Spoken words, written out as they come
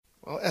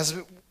Well, as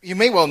you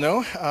may well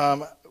know,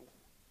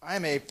 I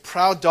am a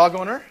proud dog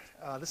owner.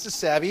 This is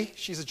Savvy.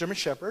 She's a German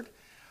Shepherd.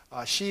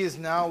 She is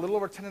now a little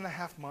over 10 and a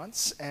half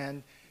months,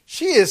 and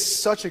she is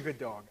such a good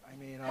dog. I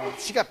mean,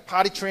 she got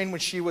potty trained when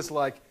she was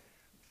like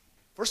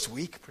first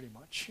week, pretty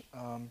much.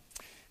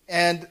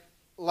 And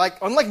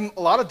unlike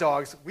a lot of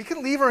dogs, we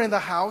can leave her in the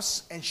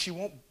house, and she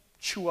won't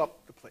chew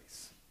up the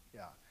place.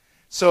 Yeah.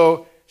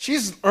 So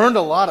she's earned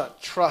a lot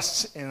of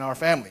trust in our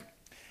family.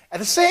 At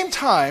the same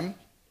time,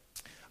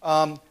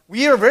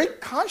 we are very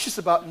conscious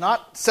about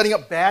not setting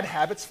up bad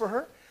habits for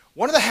her.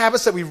 One of the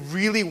habits that we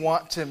really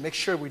want to make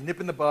sure we nip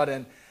in the bud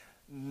and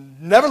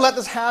never let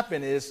this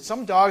happen is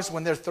some dogs,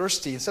 when they're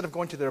thirsty, instead of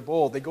going to their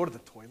bowl, they go to the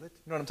toilet.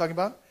 You know what I'm talking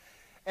about?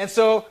 And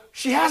so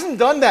she hasn't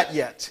done that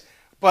yet.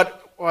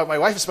 But my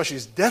wife especially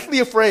is deathly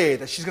afraid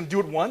that she's going to do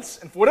it once,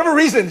 and for whatever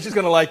reason, she's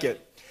going to like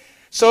it.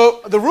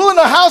 So the rule in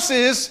the house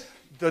is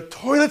the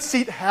toilet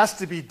seat has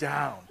to be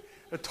down.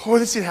 The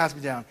toilet seat has to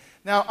be down.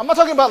 Now, I'm not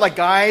talking about like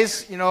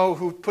guys,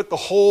 who put the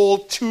whole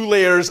 2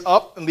 layers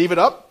up and leave it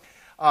up.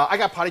 I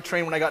got potty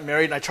trained when I got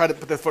married, and I tried to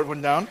put the foot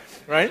one down,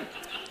 right?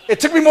 It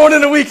took me more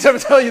than a week to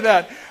tell you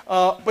that.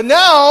 But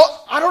now,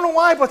 I don't know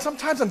why, but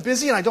sometimes I'm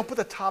busy and I don't put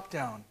the top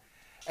down.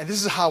 And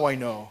this is how I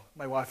know.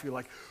 My wife will be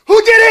like, who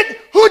did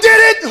it? Who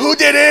did it? Who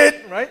did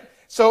it? Right?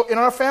 So in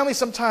our family,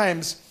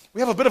 sometimes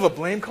we have a bit of a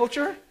blame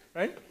culture,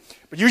 right?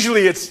 But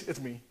usually it's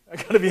me. I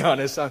got to be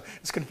honest.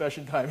 It's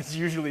confession time.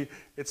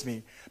 It's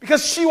me.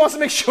 Because she wants to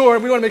make sure,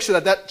 and we want to make sure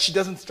that she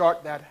doesn't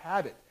start that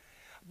habit.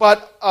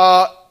 But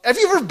have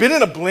you ever been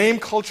in a blame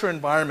culture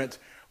environment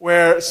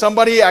where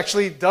somebody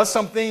actually does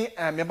something,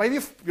 and it might be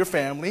your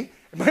family,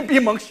 it might be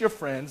amongst your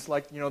friends,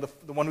 like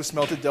the one who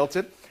smelt it dealt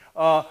it,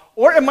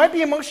 or it might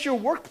be amongst your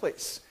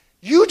workplace.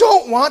 You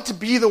don't want to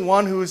be the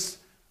one who's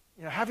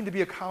having to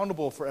be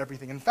accountable for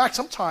everything. In fact,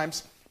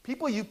 sometimes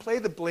you play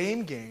the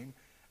blame game,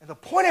 and they'll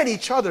point at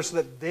each other so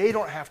that they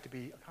don't have to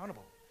be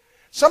accountable.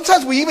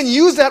 Sometimes we even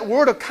use that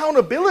word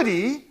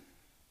accountability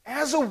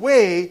as a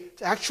way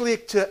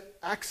to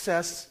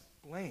access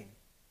blame.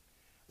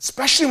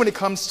 Especially when it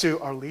comes to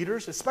our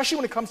leaders, especially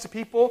when it comes to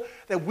people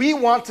that we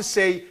want to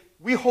say,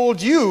 we hold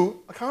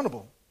you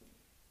accountable.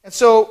 And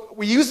so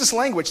we use this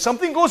language.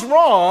 Something goes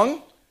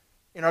wrong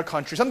in our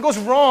country. Something goes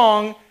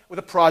wrong with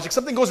a project.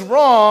 Something goes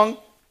wrong,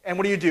 and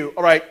what do?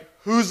 All right,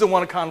 who's the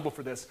one accountable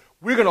for this?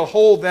 We're going to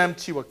hold them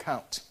to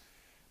account.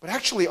 But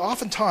actually,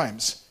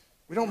 oftentimes,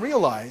 we don't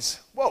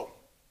realize,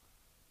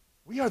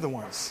 we are the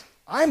ones.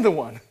 I'm the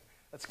one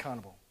that's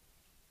accountable.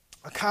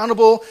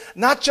 Accountable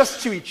not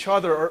just to each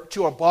other or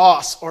to a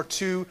boss or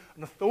to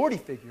an authority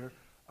figure,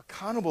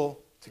 accountable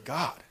to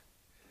God.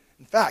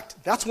 In fact,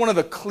 that's one of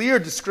the clear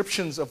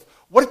descriptions of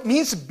what it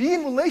means to be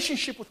in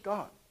relationship with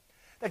God.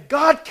 That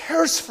God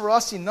cares for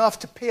us enough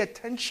to pay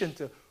attention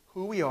to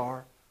who we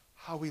are,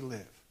 how we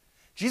live.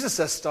 Jesus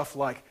says stuff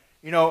like,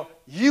 you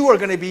are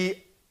going to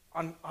be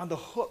on the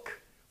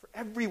hook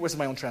for what's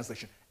my own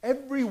translation,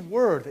 every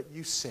word that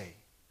you say,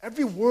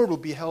 every word will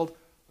be held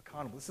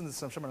accountable. Listen to the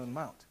Sermon on the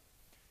Mount.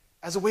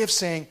 As a way of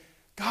saying,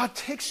 God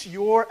takes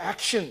your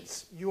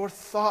actions, your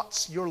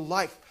thoughts, your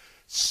life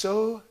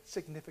so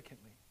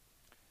significantly.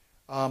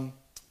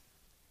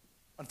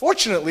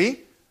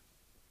 Unfortunately,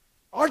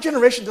 our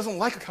generation doesn't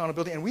like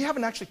accountability, and we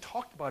haven't actually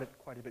talked about it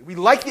quite a bit. We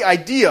like the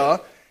idea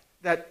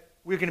that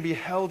we're going to be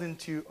held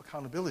into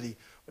accountability,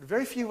 but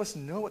very few of us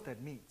know what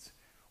that means.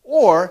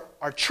 Or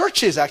our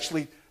churches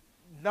actually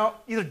now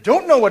either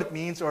don't know what it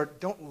means or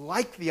don't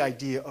like the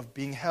idea of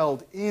being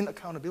held in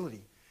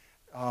accountability.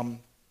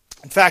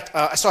 In fact,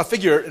 I saw a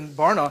figure in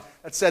Barna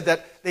that said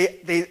that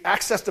they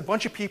accessed a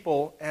bunch of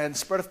people and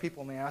spread of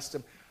people, and they asked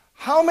them,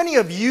 how many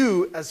of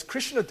you as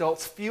Christian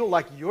adults feel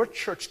like your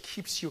church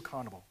keeps you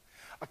accountable?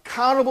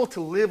 Accountable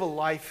to live a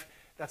life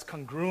that's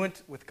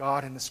congruent with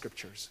God and the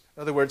Scriptures.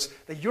 In other words,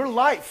 that your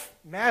life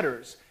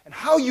matters, and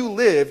how you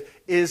live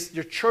is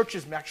your church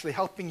is actually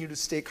helping you to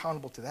stay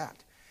accountable to that.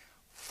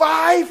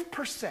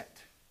 5%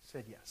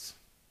 said yes.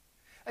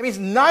 That means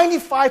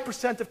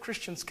 95% of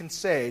Christians can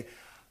say,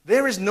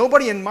 there is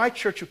nobody in my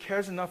church who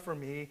cares enough for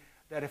me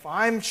that if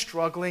I'm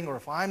struggling or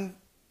if I'm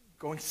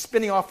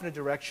spinning off in a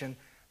direction,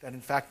 that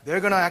in fact they're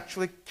going to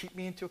actually keep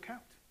me into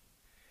account.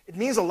 It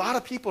means a lot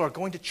of people are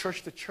going to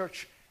church.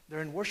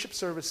 They're in worship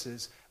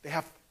services. They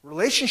have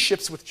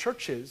relationships with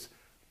churches,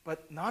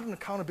 but not in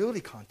accountability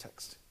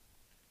context.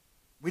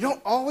 We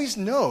don't always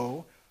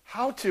know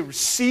how to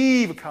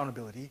receive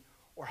accountability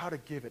or how to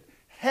give it.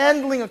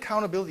 Handling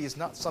accountability is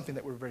not something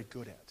that we're very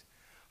good at.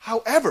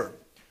 However,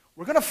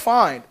 we're going to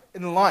find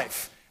in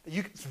life that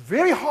it's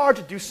very hard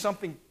to do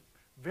something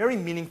very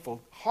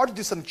meaningful, hard to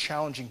do something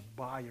challenging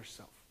by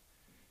yourself.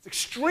 It's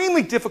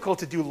extremely difficult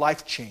to do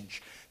life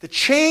change, to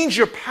change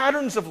your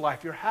patterns of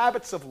life, your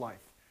habits of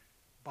life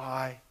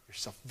by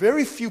yourself.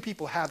 Very few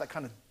people have that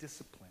kind of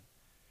discipline.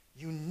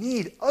 You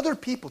need other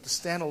people to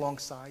stand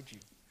alongside you,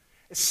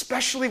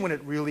 especially when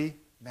it really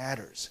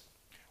matters.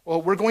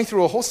 Well, we're going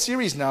through a whole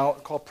series now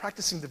called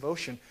Practicing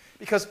Devotion,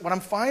 because what I'm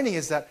finding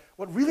is that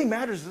what really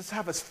matters is to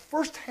have a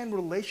first-hand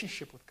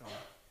relationship with God.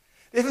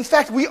 If, in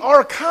fact, we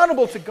are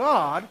accountable to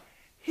God,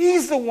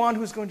 He's the one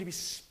who's going to be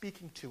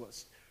speaking to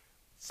us,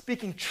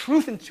 speaking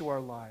truth into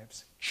our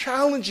lives,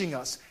 challenging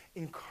us,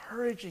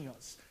 encouraging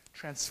us,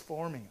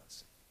 transforming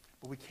us.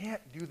 But we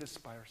can't do this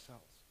by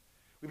ourselves.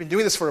 We've been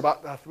doing this for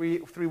about three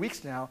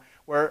weeks now,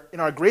 where in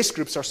our grace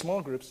groups, our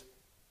small groups,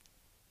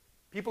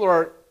 people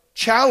are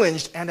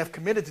challenged and have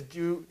committed to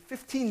do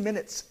 15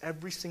 minutes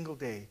every single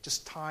day,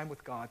 just time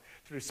with God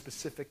through a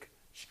specific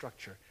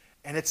structure.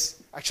 And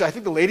it's, actually, I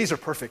think the ladies are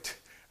perfect.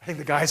 I think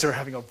the guys are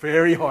having a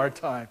very hard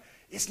time.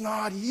 It's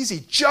not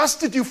easy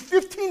just to do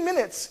 15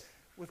 minutes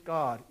with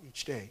God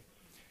each day.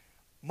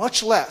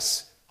 Much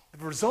less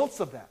the results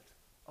of that,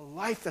 a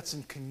life that's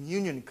in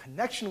communion and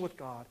connection with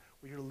God,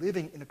 where you're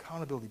living in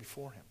accountability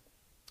before Him.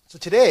 So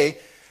today,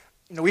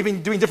 we've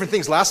been doing different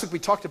things. Last week we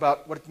talked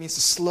about what it means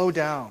to slow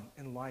down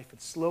in life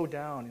and slow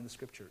down in the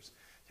Scriptures.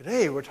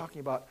 Today we're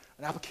talking about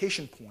an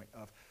application point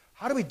of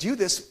how do we do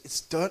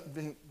this?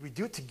 We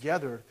do it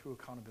together through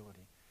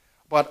accountability.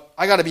 But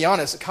I got to be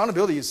honest,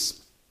 accountability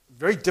is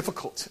very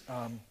difficult.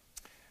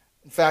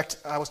 In fact,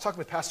 I was talking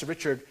with Pastor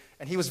Richard,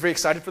 and he was very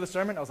excited for the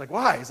sermon. I was like,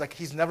 why? He's like,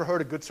 he's never heard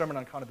a good sermon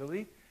on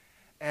accountability.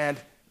 And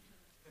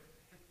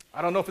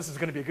I don't know if this is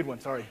going to be a good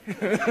one, sorry.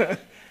 But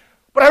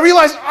I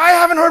realized I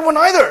haven't heard one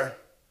either. I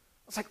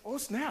was like, oh,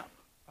 snap.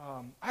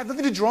 I have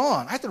nothing to draw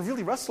on. I have to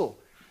really wrestle.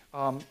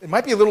 It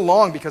might be a little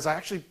long because I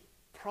actually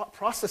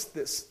processed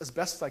this as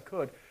best as I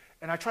could,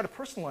 and I try to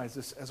personalize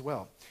this as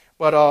well.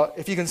 But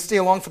if you can stay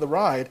along for the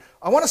ride,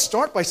 I want to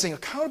start by saying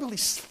accountability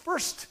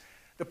first.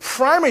 The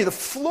primary, the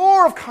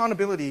floor of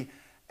accountability,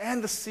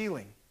 and the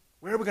ceiling.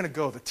 Where are we going to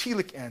go? The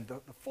telic end,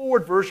 the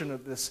forward version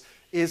of this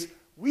is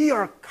we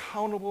are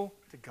accountable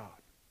to God.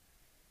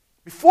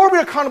 Before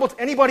we're accountable to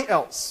anybody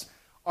else,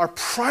 our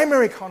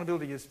primary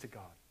accountability is to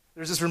God.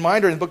 There's this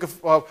reminder in the book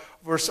of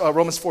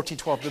Romans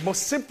 14:12, the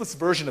most simplest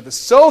version of this.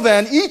 So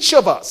then, each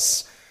of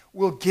us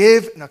will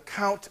give an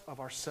account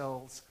of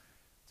ourselves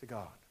to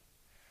God.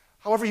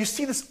 However, you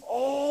see this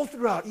all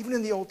throughout, even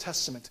in the Old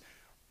Testament.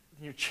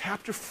 In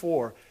chapter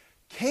 4,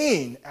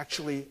 Cain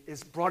actually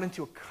is brought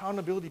into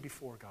accountability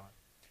before God.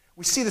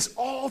 We see this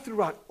all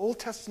throughout Old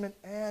Testament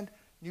and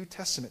New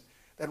Testament.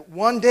 That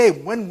one day,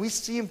 when we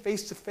see him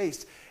face to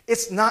face,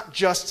 it's not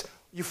just,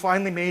 you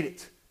finally made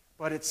it,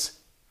 but it's,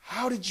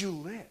 how did you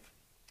live?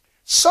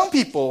 Some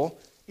people,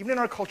 even in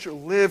our culture,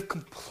 live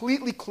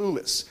completely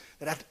clueless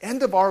that at the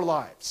end of our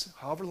lives,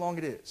 however long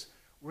it is,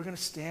 we're going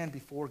to stand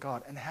before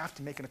God and have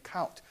to make an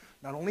account,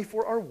 not only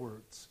for our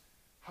words,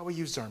 how we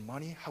used our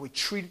money, how we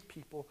treated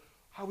people,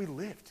 how we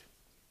lived.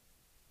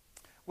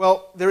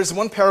 Well, there is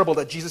one parable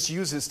that Jesus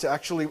uses to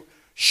actually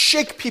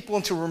shake people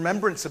into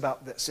remembrance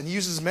about this, and he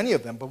uses many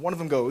of them, but one of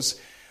them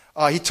goes,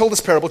 he told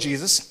this parable,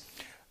 Jesus,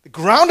 the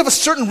ground of a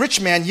certain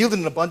rich man yielded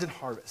an abundant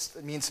harvest.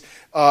 It means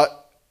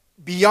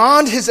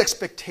beyond his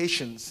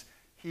expectations,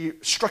 he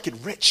struck it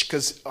rich,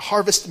 because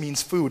harvest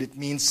means food, it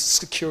means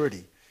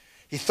security.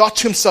 He thought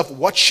to himself,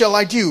 what shall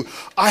I do?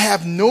 I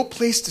have no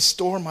place to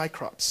store my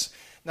crops.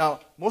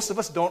 Now, most of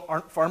us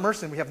aren't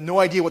farmers, and we have no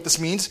idea what this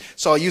means,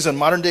 so I'll use a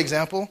modern-day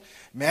example.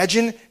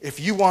 Imagine if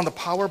you won the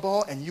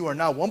Powerball, and you are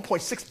now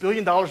 $1.6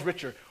 billion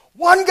richer.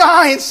 One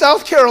guy in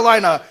South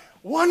Carolina,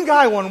 one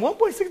guy won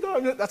 $1.6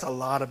 billion. That's a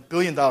lot of $1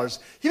 billion.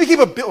 He became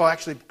well,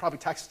 actually, probably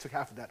taxes took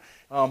half of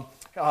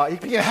that. He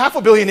became half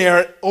a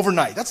billionaire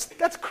overnight.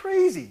 That's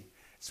crazy.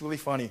 It's really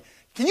funny.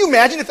 Can you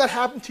imagine if that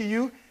happened to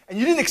you, and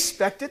you didn't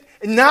expect it,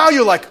 and now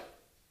you're like,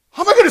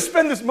 how am I going to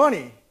spend this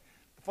money?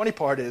 The funny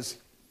part is,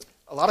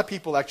 a lot of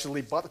people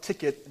actually bought the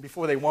ticket and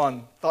before they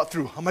won, thought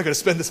through, how am I going to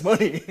spend this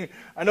money?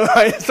 I know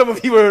some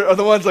of you are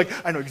the ones like,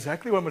 I know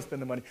exactly where I'm going to spend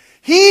the money.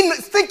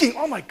 He's thinking,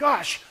 oh my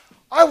gosh,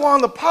 I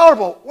won the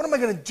Powerball. What am I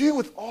going to do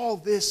with all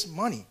this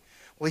money?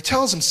 Well, he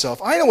tells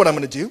himself, I know what I'm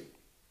going to do.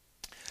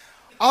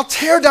 I'll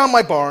tear down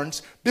my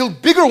barns,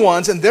 build bigger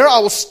ones, and there I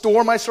will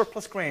store my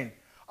surplus grain.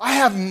 I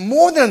have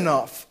more than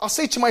enough. I'll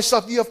say to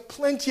myself, you have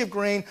plenty of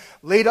grain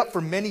laid up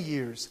for many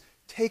years.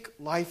 Take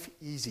life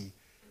easy.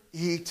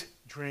 Eat,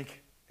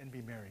 drink, and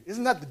be merry.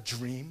 Isn't that the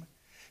dream?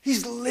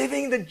 He's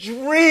living the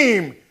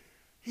dream.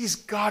 He's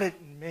got it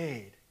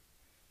made.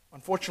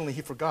 Unfortunately,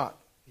 he forgot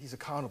he's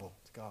accountable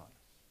to God.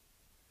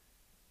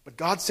 But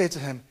God said to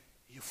him,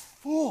 you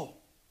fool.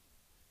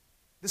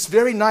 This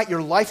very night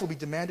your life will be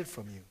demanded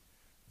from you.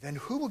 Then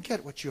who will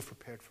get what you have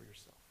prepared for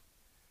yourself?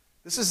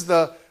 This is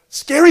the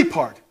scary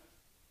part.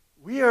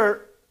 We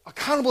are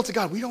accountable to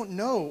God. We don't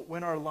know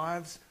when our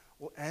lives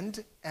will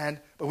end,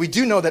 but we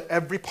do know that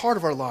every part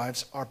of our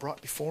lives are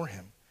brought before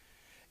him.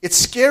 It's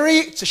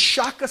scary to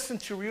shock us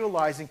into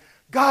realizing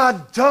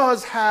God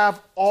does have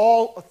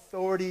all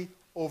authority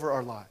over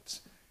our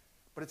lives.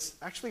 But it's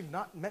actually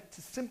not meant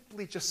to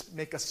simply just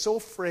make us so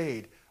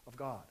afraid of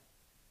God.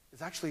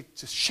 It's actually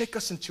to shake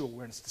us into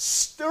awareness, to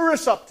stir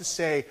us up to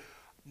say,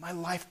 my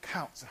life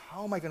counts.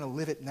 How am I going to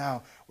live it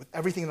now with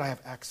everything that I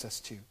have access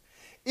to?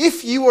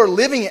 If you are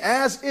living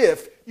as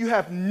if you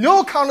have no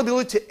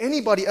accountability to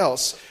anybody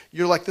else,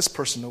 you're like this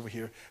person over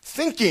here,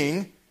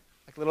 thinking,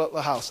 like little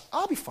house,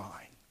 I'll be fine.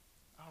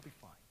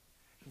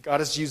 God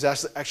has used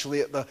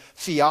actually the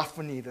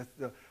theophany,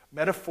 the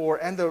metaphor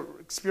and the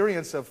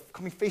experience of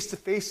coming face to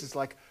face is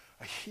like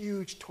a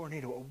huge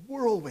tornado, a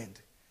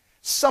whirlwind,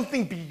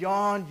 something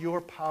beyond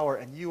your power,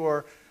 and you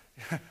are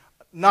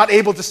not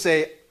able to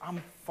say,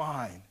 I'm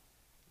fine.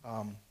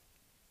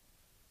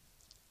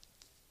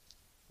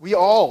 We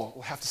all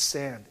will have to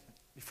stand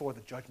before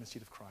the judgment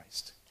seat of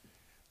Christ.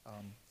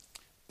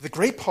 The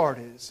great part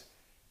is,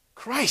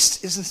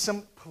 Christ isn't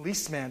some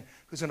policeman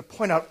who's going to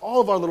point out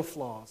all of our little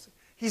flaws.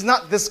 He's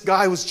not this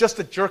guy who's just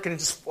a jerk and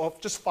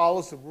just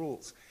follows the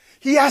rules.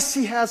 He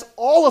has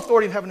all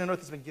authority in heaven and earth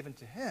has been given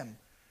to him,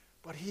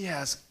 but he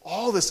has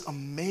all this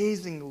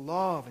amazing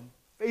love and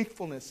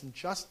faithfulness and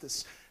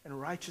justice and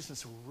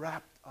righteousness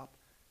wrapped up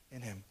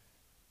in him.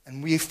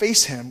 And we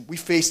face him, we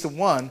face the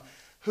one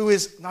who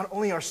is not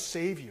only our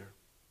Savior,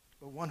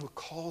 but one who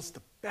calls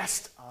the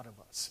best out of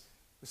us,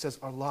 who says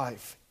our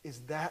life is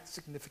that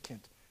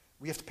significant.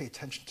 We have to pay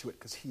attention to it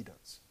because he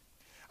does.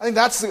 I think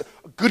that's a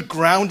good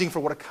grounding for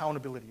what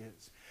accountability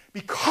is.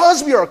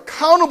 Because we are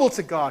accountable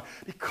to God,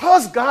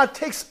 because God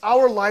takes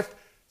our life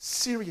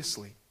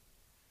seriously,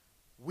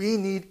 we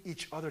need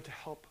each other to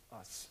help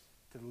us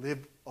to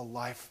live a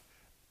life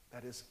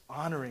that is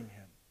honoring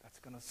him, that's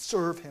going to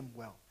serve him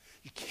well.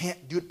 You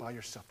can't do it by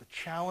yourself. The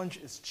challenge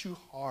is too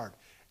hard.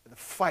 The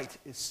fight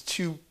is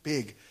too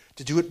big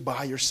to do it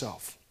by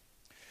yourself.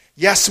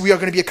 Yes, we are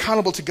going to be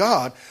accountable to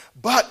God,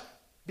 but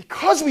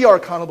because we are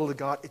accountable to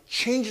God, it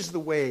changes the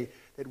way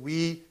that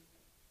we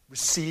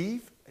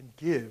receive and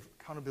give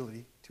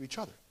accountability to each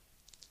other.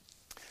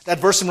 That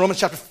verse in Romans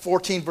chapter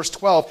 14, verse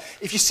 12,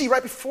 if you see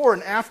right before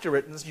and after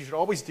it, and you should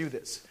always do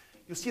this,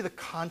 you'll see the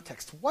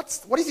context.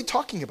 What is he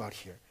talking about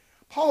here?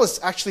 Paul is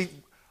actually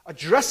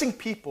addressing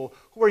people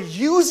who are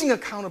using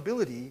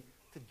accountability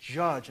to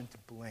judge and to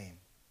blame.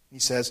 He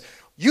says,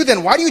 you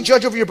then, why do you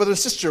judge over your brother and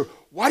sister?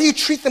 Why do you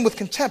treat them with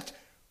contempt?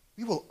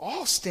 We will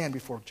all stand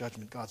before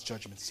judgment, God's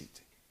judgment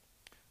seat.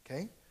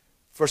 Okay?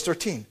 Verse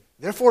 13,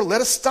 therefore let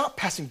us stop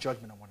passing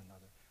judgment on one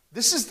another.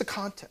 This is the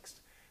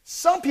context.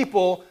 Some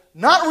people,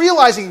 not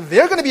realizing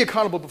they're going to be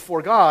accountable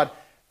before God,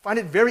 find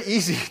it very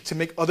easy to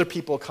make other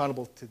people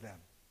accountable to them.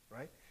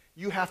 Right?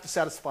 You have to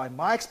satisfy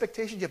my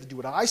expectations. You have to do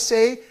what I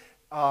say,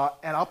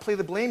 and I'll play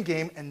the blame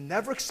game and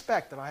never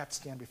expect that I have to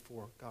stand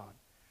before God.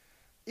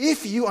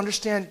 If you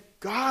understand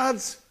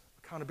God's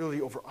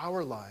accountability over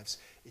our lives,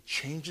 it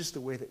changes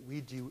the way that we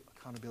do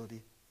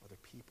accountability for other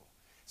people.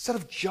 Instead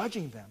of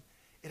judging them,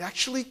 it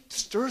actually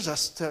stirs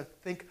us to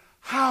think,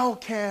 how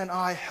can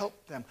I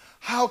help them?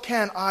 How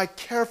can I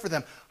care for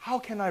them? How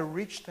can I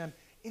reach them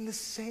in the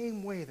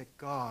same way that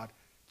God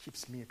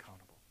keeps me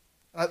accountable?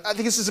 I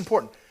think this is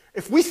important.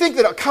 If we think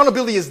that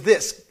accountability is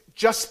this,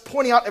 just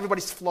pointing out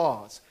everybody's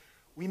flaws,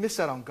 we miss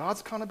out on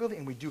God's accountability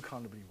and we do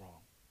accountability wrong.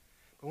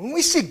 But when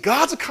we see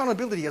God's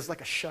accountability as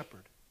like a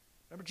shepherd,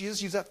 remember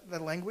Jesus used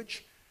that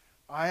language?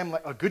 I am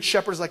like a good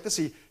shepherd is like this.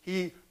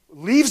 He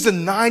leaves the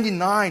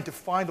 99 to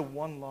find the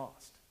one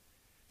lost.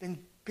 Then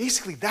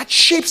basically that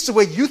shapes the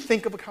way you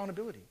think of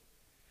accountability.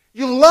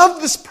 You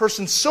love this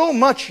person so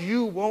much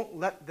you won't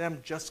let them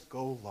just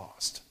go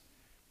lost.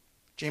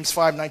 James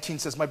 5:19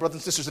 says, my brothers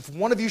and sisters, if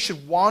one of you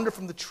should wander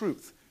from the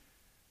truth,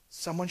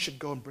 someone should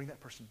go and bring that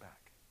person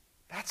back.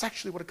 That's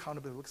actually what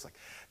accountability looks like.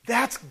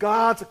 That's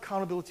God's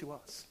accountability to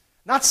us.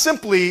 Not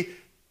simply,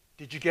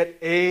 did you get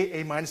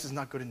A minus is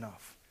not good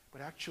enough.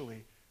 But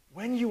actually,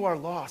 when you are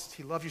lost,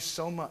 he loves you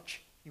so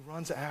much, he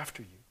runs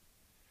after you.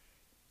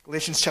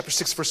 Galatians chapter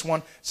 6, verse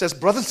 1 says,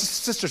 brothers and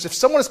sisters, if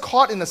someone is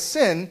caught in a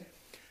sin,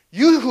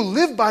 you who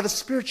live by the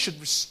Spirit should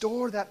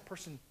restore that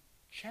person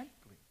gently.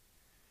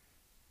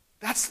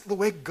 That's the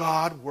way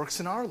God works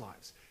in our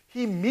lives.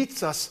 He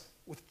meets us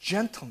with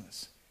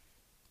gentleness,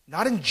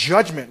 not in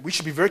judgment. We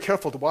should be very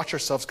careful to watch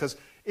ourselves, because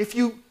if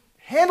you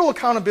handle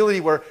accountability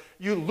where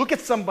you look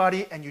at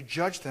somebody and you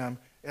judge them,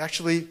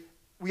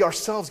 we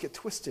ourselves get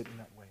twisted in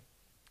that way.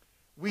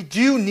 We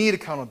do need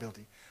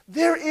accountability.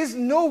 There is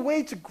no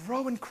way to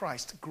grow in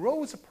Christ, to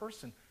grow as a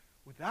person,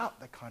 without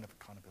that kind of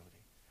accountability.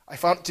 I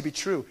found it to be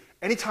true.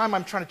 Anytime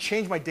I'm trying to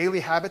change my daily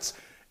habits,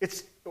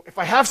 if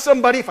I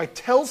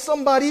tell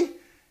somebody,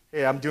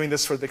 hey, I'm doing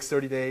this for the next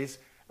 30 days,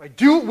 if I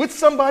do it with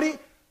somebody,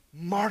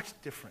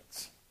 marked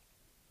difference.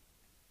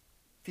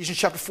 Ephesians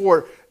chapter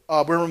 4,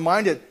 we're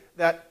reminded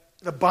that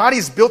the body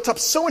is built up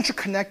so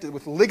interconnected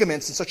with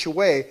ligaments in such a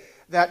way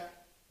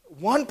that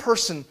one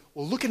person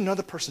will look at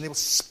another person, they will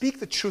speak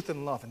the truth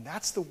in love, and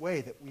that's the way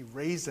that we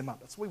raise them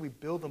up. That's the way we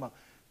build them up.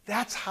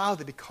 That's how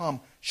they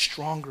become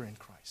stronger in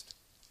Christ.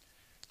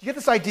 Do you get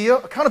this idea?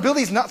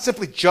 Accountability is not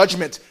simply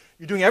judgment.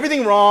 You're doing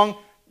everything wrong.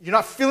 You're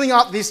not filling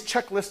out these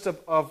checklists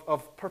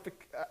of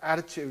perfect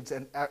attitudes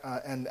and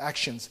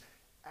actions.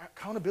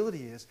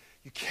 Accountability is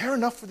you care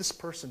enough for this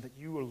person that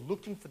you are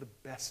looking for the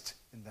best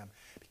in them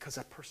because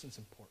that person's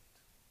important.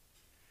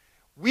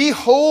 We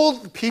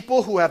hold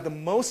people who have the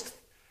most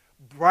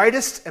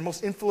brightest and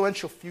most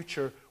influential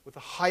future with the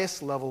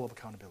highest level of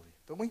accountability,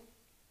 don't we?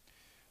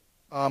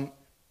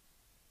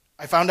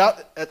 I found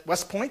out at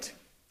West Point,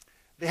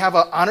 they have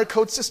an honor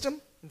code system.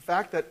 In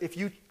fact, that if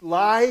you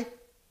lie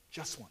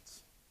just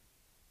once,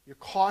 you're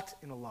caught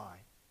in a lie,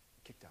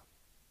 kicked out.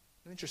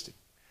 Interesting.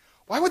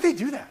 Why would they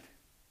do that,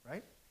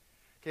 right?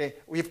 Okay,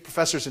 we have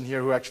professors in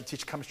here who actually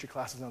teach chemistry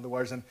classes and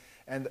otherwise,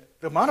 and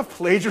the amount of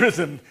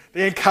plagiarism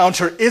they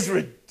encounter is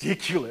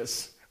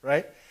ridiculous,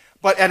 right?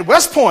 But at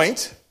West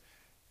Point,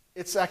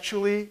 it's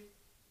actually,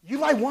 you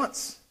lie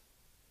once,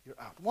 you're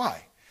out.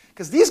 Why?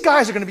 Because these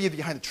guys are going to be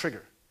behind the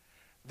trigger.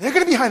 They're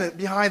going to be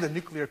behind the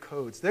nuclear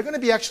codes. They're going to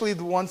be actually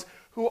the ones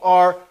who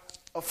are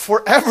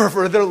forever,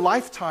 for their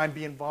lifetime,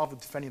 be involved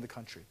with defending the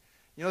country.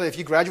 You know that if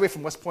you graduate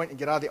from West Point and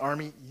get out of the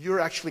Army, you're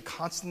actually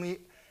constantly,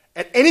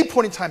 at any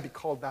point in time, be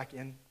called back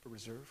in for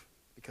reserve,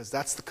 because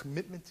that's the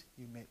commitment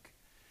you make.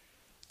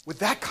 With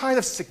that kind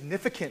of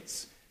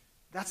significance,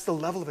 that's the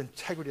level of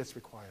integrity that's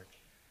required.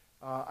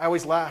 I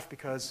always laugh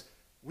because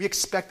we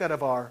expect that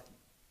of our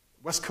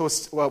West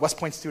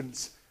Point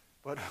students,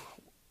 but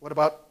what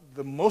about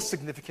the most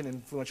significant and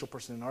influential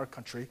person in our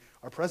country,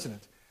 our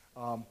president?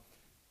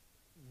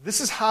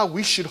 This is how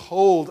we should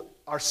hold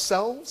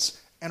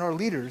ourselves and our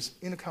leaders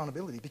in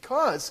accountability,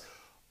 because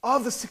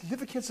of the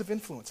significance of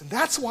influence. And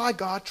that's why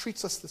God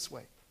treats us this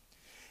way.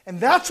 And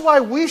that's why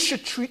we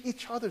should treat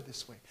each other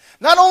this way.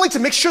 Not only to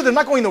make sure they're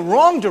not going the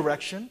wrong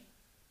direction,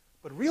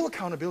 but real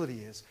accountability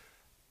is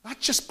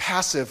not just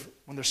passive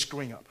when they're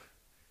screwing up,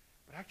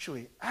 but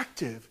actually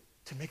active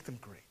to make them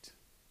great.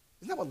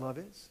 Isn't that what love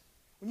is?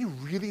 When you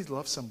really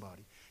love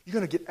somebody, you're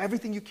going to get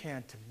everything you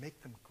can to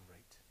make them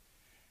great.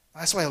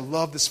 That's why I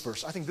love this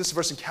verse. I think this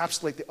verse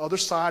encapsulates the other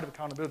side of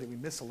accountability that we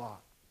miss a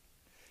lot.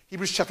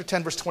 Hebrews chapter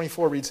 10, verse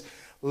 24 reads,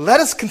 let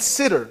us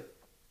consider,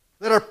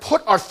 let us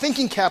put our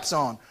thinking caps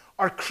on,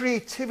 our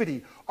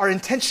creativity, our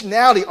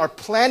intentionality, our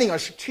planning, our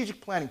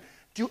strategic planning,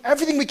 do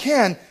everything we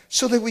can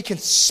so that we can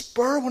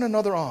spur one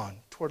another on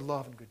toward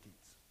love and good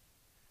deeds.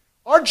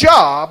 Our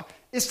job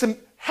is to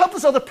help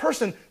this other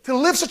person to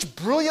live such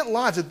brilliant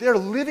lives, that they're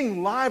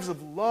living lives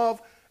of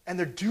love and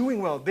they're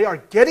doing well. They are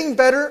getting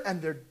better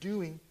and they're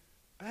doing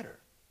better.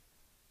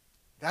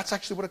 That's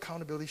actually what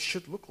accountability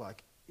should look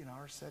like in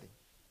our setting.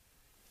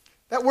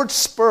 That word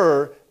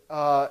spur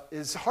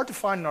is hard to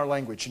find in our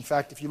language. In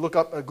fact, if you look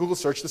up a Google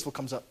search, this will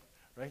come up,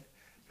 right?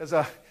 Because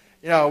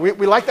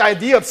we like the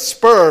idea of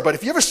spur, but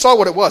if you ever saw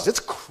what it was,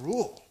 it's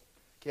cruel.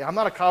 Okay, I'm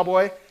not a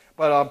cowboy,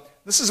 but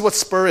this is what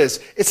spur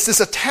is. It's this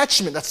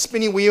attachment, that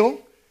spinning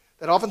wheel,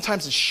 that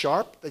oftentimes is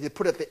sharp, that you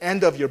put at the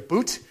end of your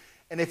boot.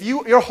 And if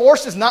your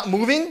horse is not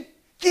moving,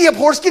 giddy up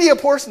horse,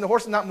 and the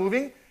horse is not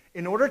moving,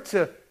 in order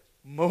to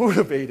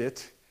motivate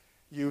it,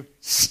 you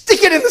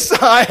stick it in the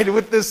side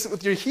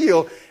with your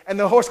heel, and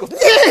the horse goes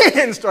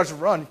and starts to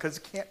run because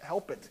it can't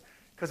help it,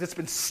 because it's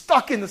been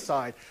stuck in the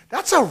side.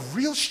 That's a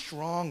real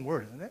strong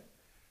word, isn't it?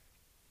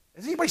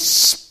 Has anybody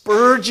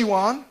spurred you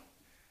on?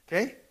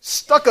 Okay,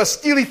 stuck a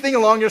steely thing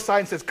along your side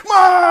and says, "Come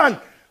on,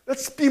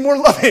 let's be more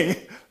loving.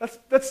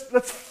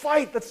 Let's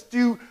fight. Let's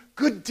do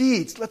good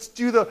deeds. Let's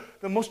do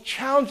the most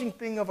challenging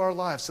thing of our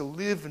lives, to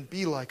live and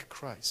be like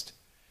Christ."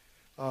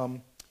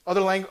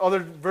 Other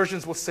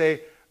versions will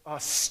say,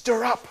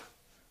 stir up,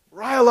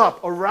 rile up,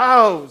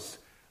 arouse,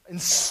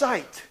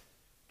 incite.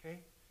 Okay,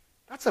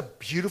 that's a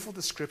beautiful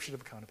description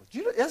of accountability.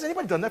 Has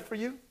anybody done that for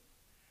you?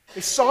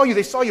 They saw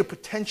your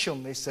potential,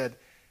 and they said,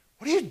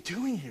 "What are you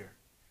doing here?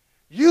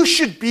 You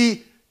should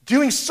be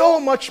doing so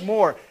much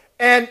more."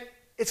 And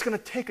it's going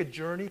to take a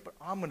journey, but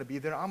I'm going to be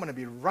there. I'm going to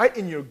be right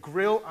in your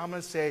grill. I'm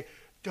going to say,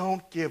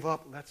 "Don't give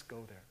up. Let's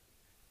go there."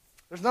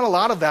 There's not a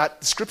lot of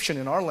that description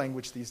in our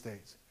language these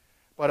days.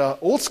 But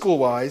old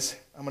school-wise,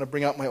 I'm going to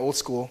bring out my old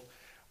school.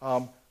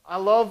 I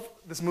love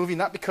this movie,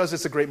 not because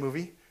it's a great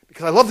movie,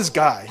 because I love this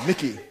guy,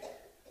 Mickey.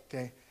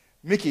 Okay,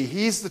 Mickey,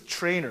 he's the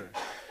trainer.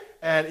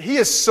 And he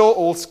is so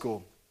old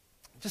school.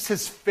 Just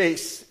his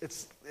face,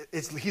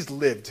 he's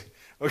lived.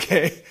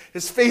 Okay,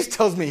 his face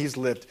tells me he's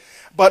lived.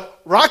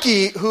 But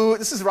Rocky,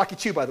 this is Rocky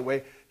 2, by the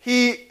way,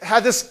 he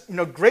had this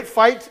great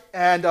fight,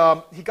 and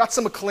he got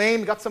some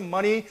acclaim, got some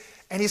money,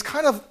 and he's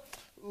kind of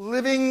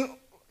living,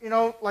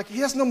 like he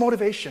has no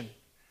motivation.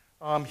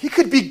 He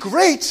could be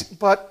great,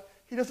 but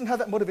he doesn't have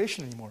that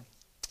motivation anymore.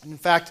 And in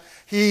fact,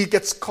 he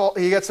gets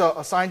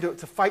assigned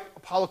to fight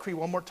Apollo Creed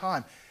one more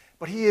time.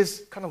 But he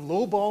is kind of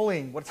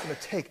lowballing what it's going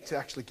to take to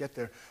actually get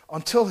there,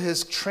 until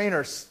his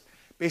trainer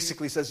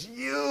basically says,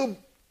 "You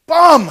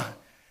bum!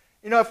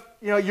 If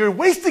you're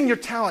wasting your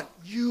talent,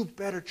 you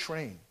better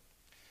train."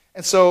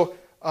 And so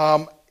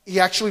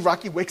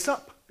Rocky wakes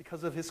up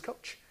because of his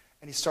coach,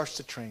 and he starts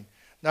to train.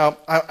 Now,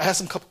 I have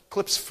some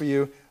clips for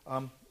you.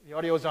 The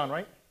audio is on,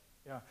 right?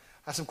 Yeah.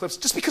 I have some clips,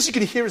 just because you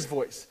can hear his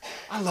voice.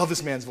 I love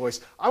this man's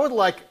voice. I want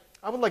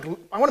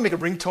to make a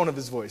ringtone of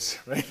his voice,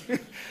 right?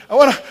 I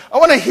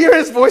want to hear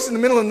his voice in the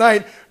middle of the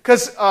night,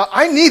 because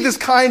I need this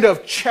kind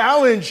of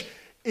challenge,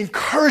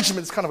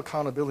 encouragement, this kind of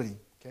accountability.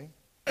 Okay?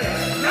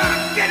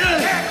 Now get the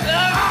heck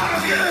out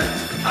of here!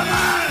 Come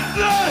on!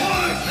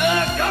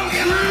 Don't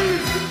get out!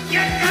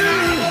 Get that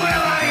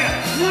oil out of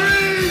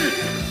here!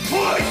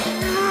 Push!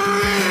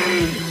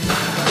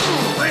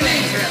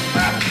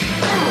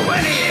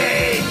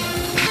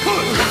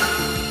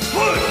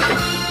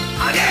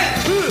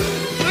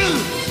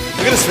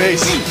 Look at his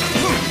face.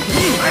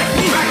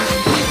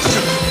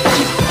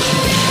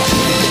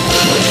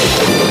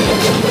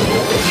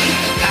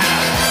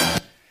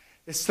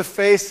 It's the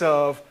face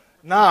of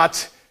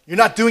not, you're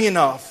not doing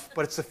enough,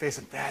 but it's the face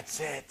of, that's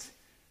it.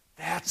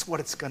 That's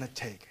what it's going to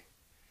take.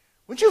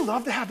 Wouldn't you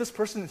love to have this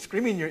person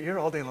screaming in your ear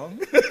all day long?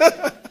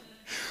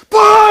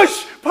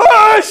 Push!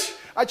 Push!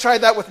 I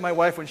tried that with my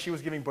wife when she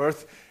was giving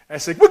birth. And I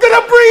said, we're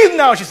going to breathe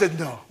now. She said,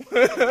 no.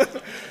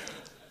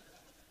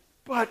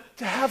 But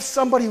to have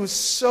somebody who's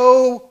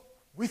so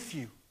with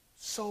you,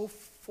 so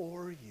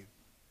for you,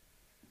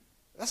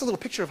 that's a little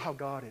picture of how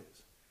God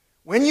is.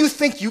 When you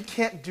think you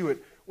can't do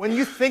it, when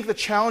you think the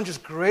challenge is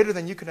greater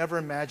than you can ever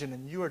imagine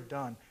and you are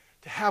done,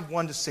 to have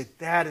one to say,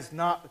 that is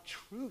not the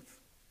truth.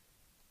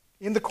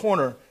 In the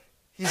corner,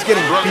 he's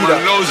getting beat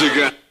up. Nose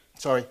again.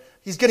 Sorry.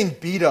 He's getting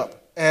beat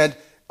up, and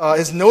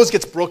his nose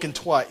gets broken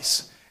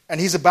twice,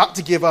 and he's about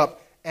to give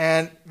up.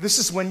 And this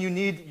is when you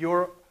need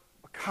your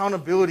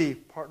accountability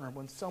partner,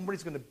 when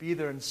somebody's going to be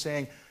there and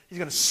saying, he's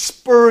going to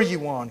spur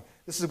you on.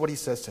 This is what he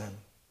says to him.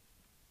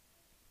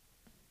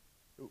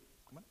 Ooh,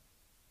 come on.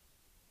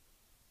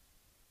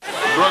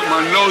 Broke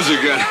my nose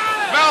again.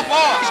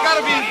 Balboa, he's got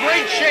to be in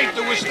great shape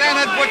to withstand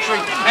that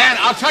butchering. And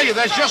I'll tell you,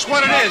 that's just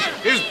what it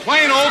is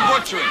plain old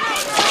butchering.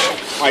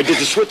 Why, did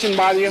the switching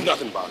bother you?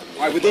 Nothing bothered me.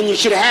 Why, well, then you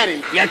should have had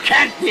him. You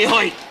can't be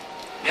hurt.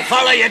 You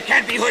fella, you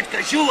can't be hurt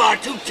because you are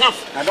too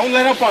tough. Now, don't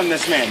let up on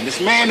this man. This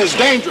man is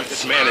dangerous.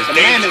 This man is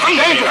dangerous.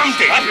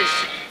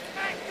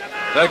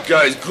 That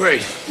guy's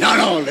great.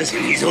 No,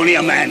 listen, he's only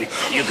a man.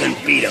 You can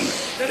beat him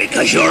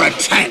because you're a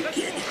tank,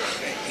 kid.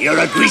 You're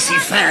a greasy,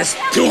 fast,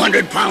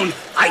 200-pound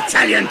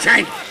Italian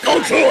tank.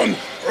 Go through him.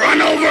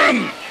 Run over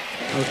him.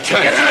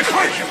 Okay. Get in the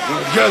car.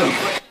 Get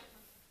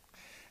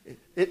him.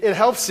 It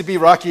helps to be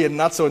Rocky and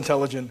not so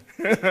intelligent.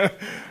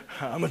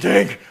 I'm a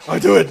tank. I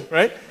do it,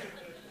 right?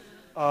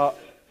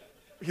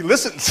 He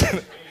listens.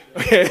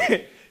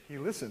 Okay? He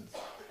listens.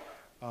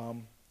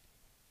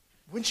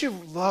 Wouldn't you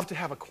love to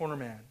have a corner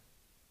man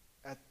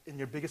in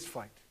your biggest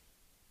fight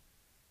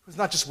who's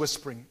not just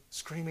whispering,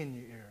 screaming in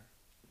your ear?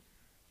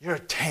 You're a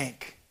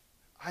tank.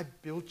 I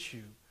built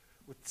you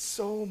with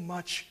so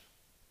much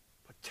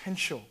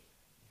potential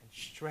and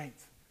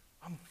strength.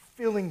 I'm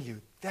filling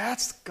you.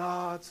 That's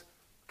God's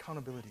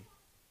accountability.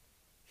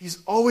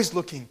 He's always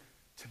looking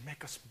to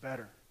make us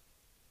better,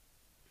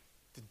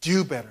 to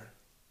do better,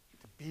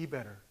 to be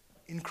better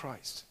in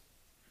Christ.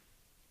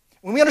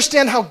 When we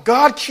understand how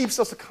God keeps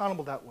us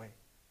accountable that way,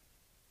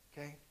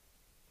 okay,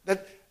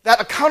 that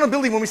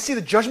accountability, when we see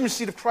the judgment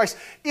seat of Christ,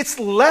 it's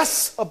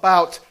less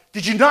about,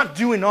 did you not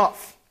do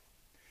enough?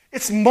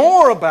 It's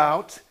more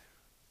about,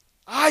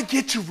 I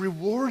get to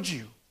reward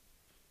you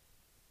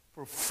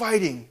for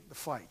fighting the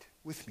fight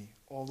with me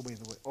all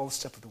the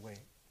step of the way.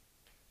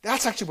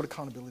 That's actually what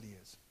accountability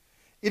is.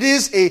 It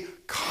is a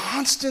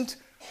constant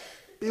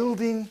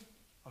building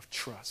of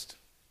trust,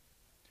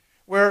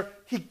 where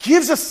he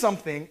gives us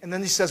something, and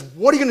then he says,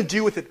 what are you going to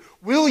do with it?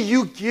 Will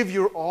you give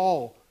your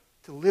all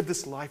to live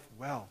this life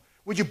well?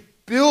 Would you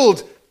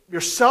build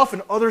yourself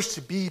and others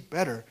to be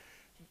better?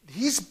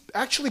 He's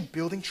actually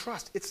building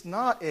trust. It's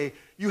not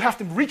you have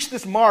to reach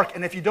this mark,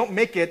 and if you don't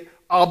make it,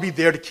 I'll be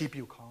there to keep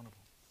you accountable.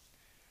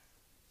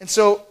 And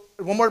so,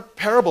 one more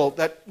parable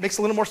that makes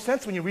a little more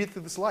sense when you read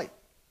through this light.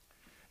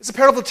 It's a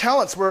parable of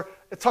talents, where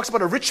it talks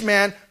about a rich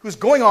man who's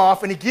going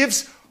off, and he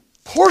gives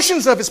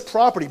portions of his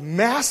property,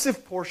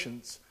 massive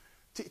portions,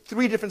 to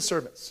 3 different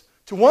servants.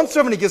 To one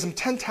servant, he gives him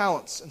 10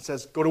 talents and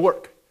says, go to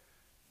work.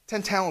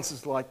 10 talents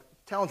is like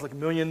 $1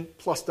 million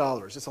plus.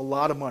 It's a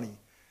lot of money.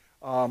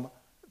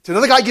 To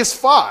another guy, gives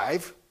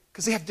 5,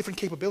 because they have different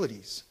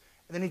capabilities.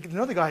 And then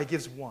another guy, he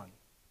gives 1.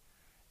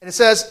 And it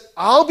says,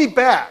 I'll be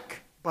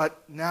back,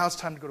 but now it's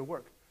time to go to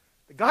work.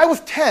 The guy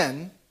with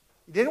 10,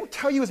 they don't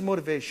tell you his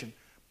motivation,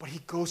 but he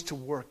goes to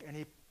work, and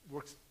he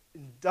works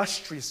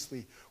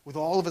industriously with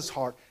all of his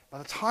heart. By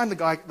the time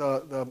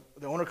the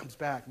owner comes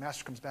back,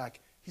 master comes back,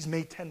 he's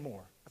made 10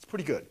 more. That's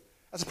pretty good.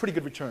 That's a pretty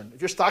good return.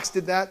 If your stocks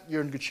did that,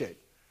 you're in good shape.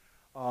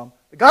 The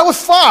guy with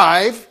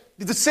 5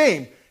 did the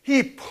same.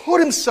 He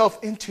put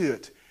himself into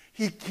it.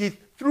 He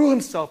threw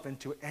himself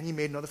into it, and he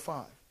made another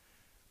 5.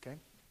 Okay?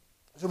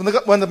 So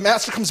when the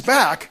master comes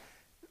back,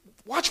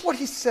 watch what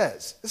he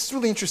says. This is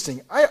really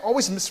interesting. I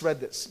always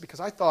misread this because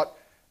I thought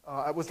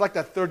I was like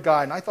that third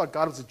guy, and I thought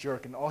God was a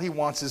jerk, and all he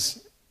wants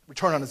is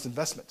return on his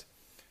investment.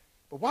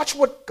 But watch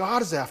what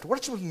God is after.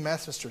 Watch what the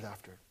master is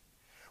after.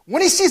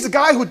 When he sees the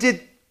guy who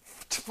did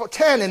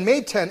 10 and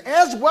made 10,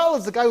 as well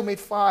as the guy who made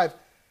 5,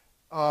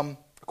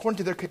 according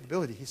to their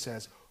capability, he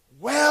says,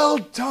 well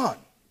done,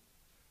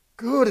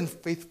 good and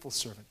faithful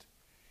servant.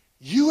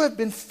 You have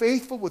been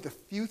faithful with a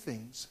few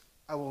things.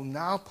 I will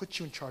now put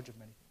you in charge of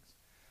many things.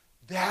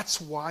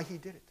 That's why he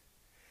did it.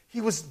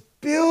 He was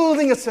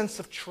building a sense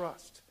of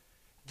trust,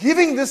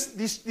 giving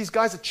these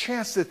guys a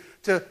chance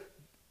to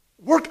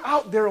work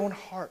out their own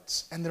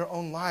hearts and their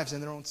own lives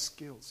and their own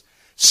skills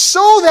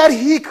so that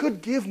he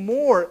could give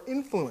more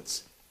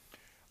influence.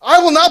 I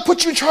will now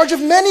put you in charge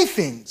of many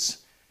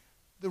things.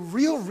 The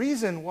real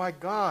reason why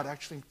God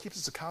actually keeps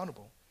us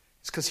accountable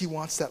is because he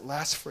wants that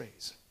last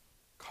phrase.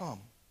 Come,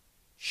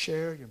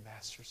 share your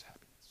master's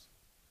happiness.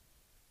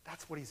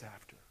 That's what he's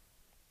after.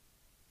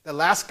 The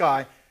last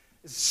guy,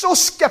 is so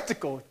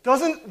skeptical,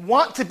 doesn't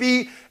want to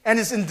be, and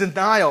is in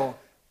denial,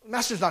 the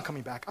master's not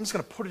coming back. I'm just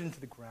going to put it into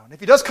the ground. If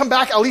he does come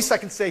back, at least I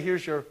can say,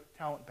 here's your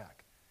talent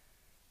back.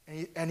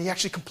 And he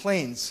actually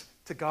complains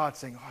to God,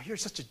 saying, oh, you're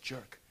such a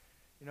jerk.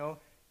 You know,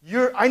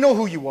 I know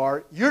who you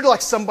are. You're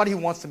like somebody who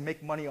wants to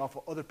make money off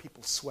of other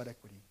people's sweat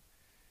equity.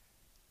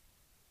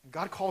 And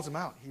God calls him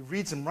out. He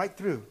reads him right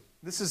through.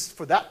 This is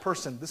for that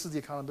person. This is the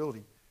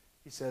accountability.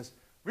 He says,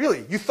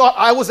 really, you thought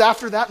I was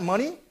after that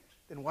money?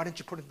 Then why didn't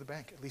you put it in the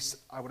bank? At least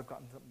I would have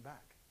gotten something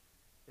back.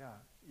 Yeah,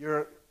 you're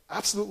an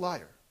absolute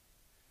liar.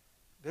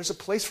 There's a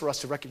place for us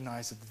to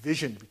recognize the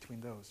division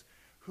between those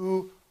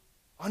who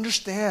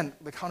understand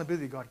the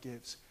accountability God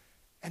gives.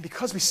 And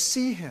because we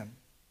see him,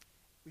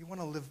 we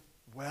want to live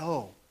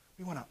well.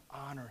 We want to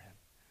honor him.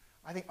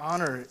 I think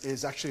honor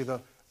is actually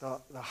the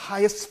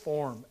highest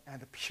form and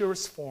the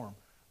purest form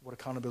of what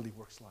accountability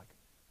works like.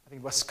 I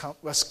think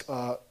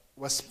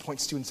West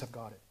Point students have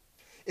got it.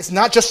 It's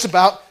not just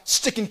about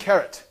stick and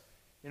carrot.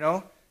 You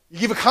know, you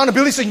give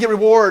accountability so you can get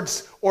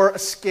rewards or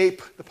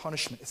escape the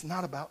punishment. It's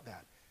not about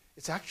that.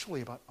 It's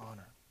actually about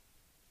honor.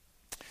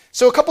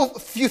 So a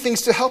few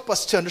things to help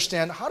us to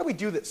understand how do we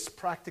do this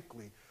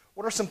practically?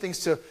 What are some things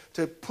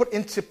to put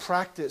into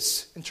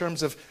practice in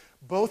terms of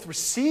both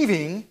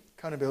receiving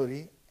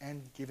accountability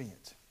and giving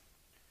it?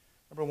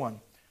 Number one,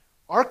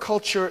 our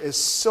culture is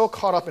so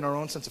caught up in our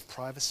own sense of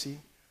privacy.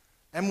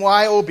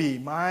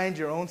 MYOB, mind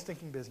your own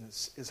stinking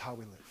business, is how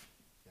we live.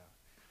 Yeah.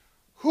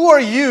 Who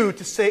are you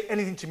to say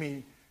anything to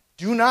me?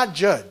 Do not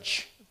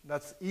judge.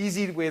 That's the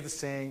easy way of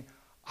saying,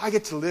 I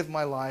get to live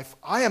my life.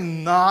 I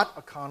am not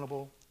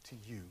accountable to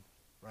you,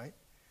 right?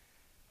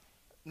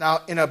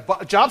 Now, in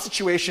a job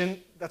situation,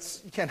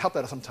 you can't help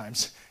that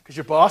sometimes. Because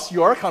your boss,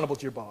 you are accountable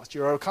to your boss.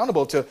 You are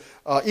accountable to,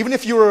 even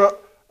if you're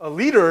a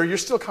leader, you're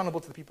still accountable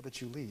to the people that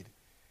you lead.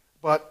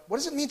 But what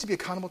does it mean to be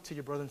accountable to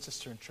your brother and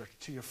sister in church,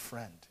 to your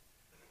friend?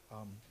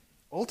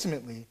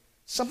 Ultimately,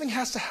 something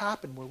has to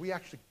happen where we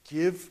actually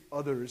give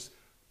others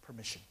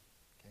permission.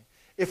 Okay?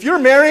 If you're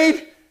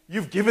married,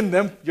 you've given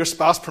them, your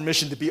spouse,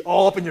 permission to be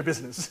all up in your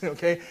business,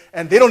 okay?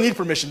 And they don't need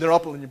permission, they're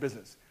up in your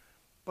business.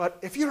 But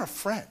if you're a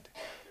friend,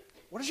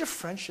 what does your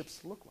friendships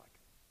look like?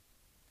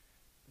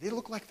 They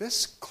look like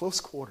this,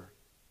 close quarter,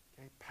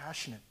 okay?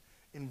 Passionate,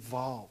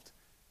 involved.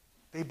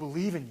 They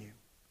believe in you.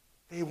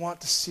 They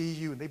want to see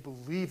you, and they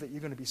believe that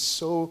you're going to be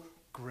so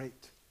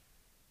great.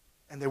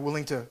 And they're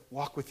willing to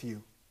walk with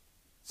you,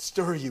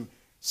 stir you,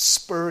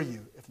 spur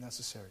you if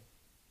necessary.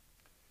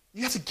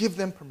 You have to give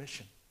them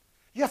permission.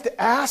 You have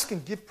to ask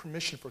and give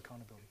permission for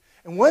accountability.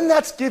 And when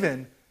that's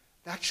given,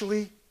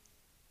 actually,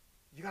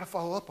 you got to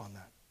follow up on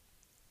that.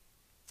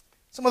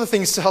 Some other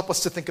things to help us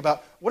to think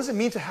about, what does it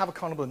mean to have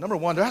accountability? Number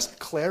one, there has to be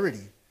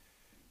clarity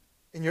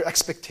in your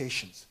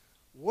expectations.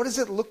 What does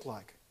it look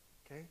like?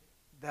 Okay?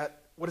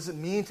 What does it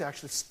mean to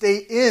actually stay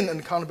in an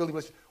accountability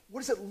relationship?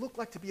 What does it look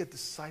like to be a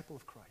disciple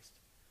of Christ?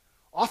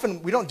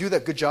 Often, we don't do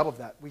that good job of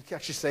that. We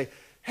actually say,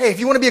 hey, if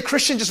you want to be a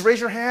Christian, just raise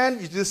your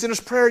hand, you do the sinner's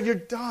prayer, you're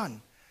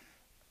done.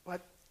 But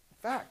in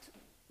fact,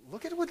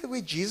 look at the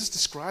way Jesus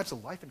describes a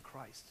life in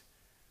Christ.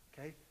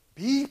 Okay?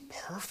 Be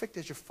perfect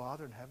as your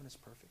Father in heaven is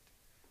perfect.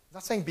 It's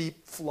not saying be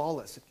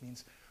flawless. It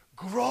means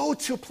grow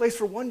to a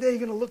place where one day you're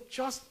going to look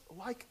just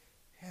like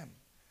him.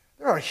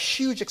 There are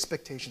huge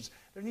expectations.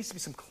 There needs to be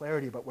some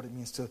clarity about what it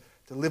means to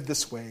live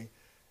this way.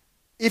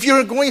 If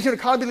you're going into an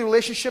accountability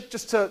relationship,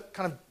 just to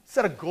kind of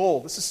set a goal,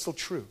 this is still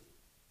true.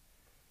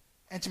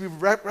 And to be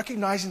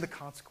recognizing the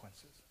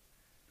consequences.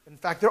 In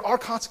fact, there are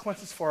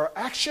consequences for our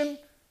action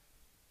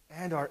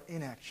and our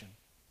inaction.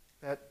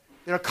 That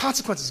there are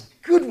consequences,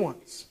 good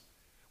ones.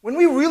 When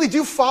we really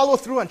do follow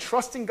through on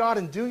trusting God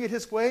and doing it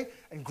his way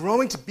and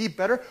growing to be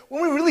better,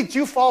 when we really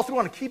do follow through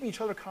on keeping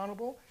each other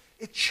accountable,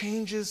 it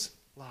changes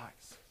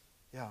lives.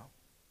 Yeah.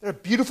 There are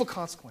beautiful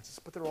consequences,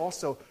 but there are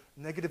also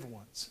negative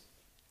ones.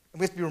 And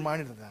we have to be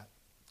reminded of that.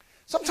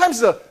 Sometimes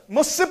the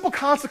most simple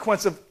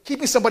consequence of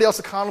keeping somebody else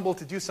accountable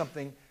to do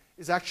something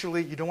is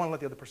actually you don't want to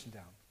let the other person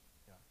down.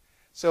 Yeah.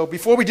 So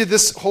before we did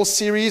this whole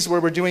series where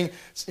we're doing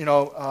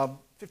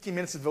 15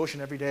 minutes of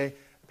devotion every day,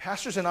 the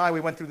pastors and I, we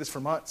went through this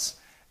for months.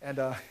 And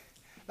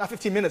not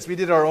 15 minutes, we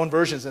did our own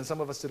versions, and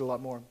some of us did a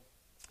lot more.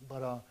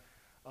 But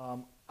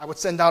I would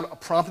send out a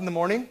prompt in the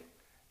morning.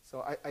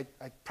 So I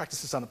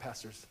practice this on the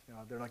pastors.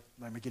 They're like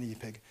my guinea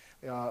pig.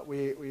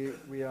 We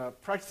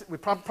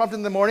prompted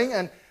in the morning,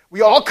 and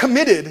we all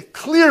committed,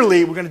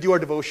 clearly, we're going to do our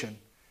devotion.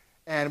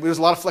 And there was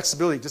a lot of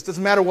flexibility. It just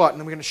doesn't matter what, and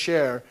then we're going to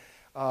share.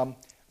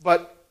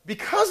 But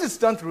because it's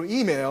done through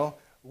email,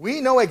 we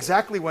know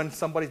exactly when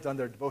somebody's done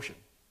their devotion.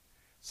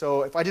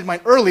 So if I did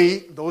mine early,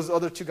 those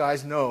other two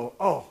guys know,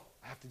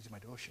 I have to do my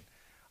devotion.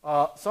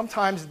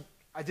 Sometimes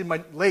I did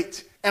mine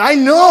late. And I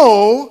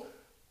know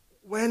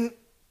when,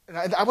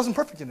 and I wasn't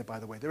perfect in it, by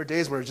the way. There were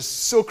days where it was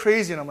just so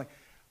crazy, and I'm like,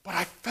 but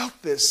I felt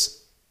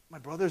this. My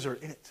brothers are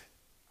in it.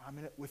 I'm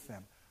in it with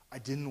them. I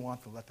didn't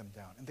want to let them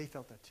down. And they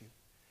felt that too.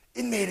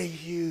 It made a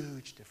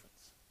huge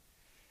difference.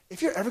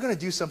 If you're ever going to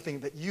do something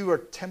that you are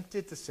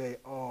tempted to say,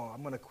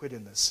 I'm going to quit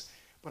in this,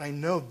 but I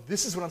know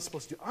this is what I'm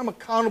supposed to do. I'm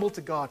accountable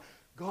to God.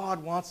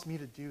 God wants me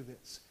to do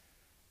this.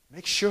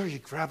 make sure you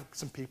grab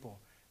some people.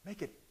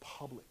 Make it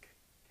public,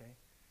 okay?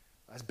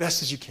 As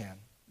best as you can.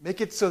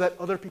 Make it so that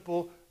other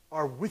people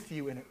are with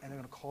you and they're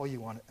going to call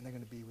you on it and they're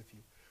going to be with you.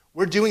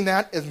 We're doing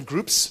that in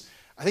groups.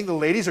 I think the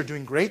ladies are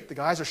doing great. The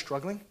guys are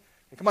struggling.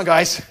 Hey, come on,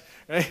 guys.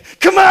 Right?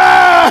 Come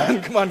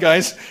on! Come on,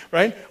 guys.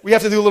 Right? We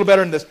have to do a little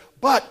better in this.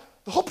 But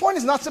the whole point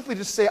is not simply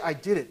to say, I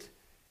did it.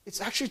 It's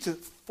actually to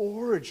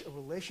forge a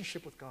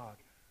relationship with God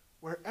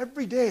where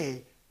every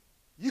day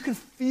you can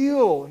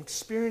feel and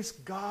experience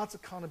God's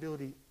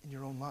accountability in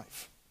your own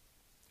life.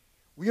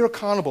 We are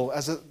accountable,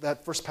 as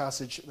that first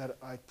passage that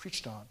I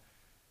preached on.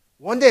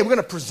 One day we're going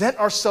to present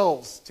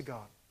ourselves to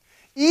God,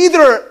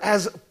 either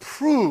as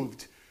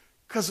approved,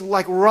 because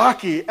like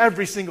Rocky,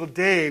 every single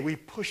day we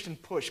pushed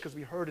and pushed because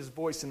we heard his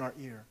voice in our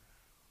ear,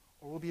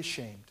 or we'll be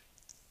ashamed.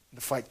 And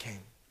the fight came.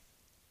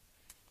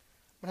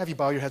 I'm going to have you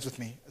bow your heads with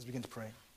me as we begin to pray.